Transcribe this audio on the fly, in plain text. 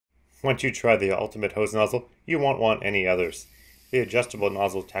Once you try the ultimate hose nozzle, you won't want any others. The adjustable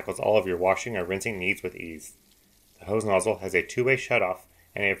nozzle tackles all of your washing or rinsing needs with ease. The hose nozzle has a two-way shutoff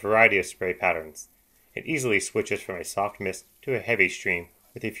and a variety of spray patterns. It easily switches from a soft mist to a heavy stream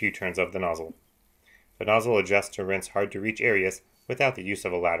with a few turns of the nozzle. The nozzle adjusts to rinse hard-to-reach areas without the use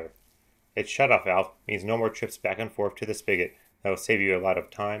of a ladder. Its shutoff valve means no more trips back and forth to the spigot that will save you a lot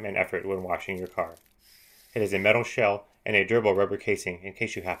of time and effort when washing your car. It has a metal shell and a durable rubber casing in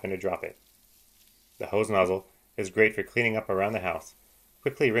case you happen to drop it. The hose nozzle is great for cleaning up around the house,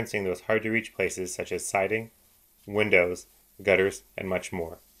 quickly rinsing those hard-to-reach places such as siding, windows, gutters, and much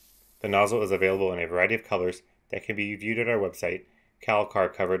more. The nozzle is available in a variety of colors that can be viewed at our website,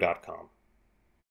 calcarcover.com.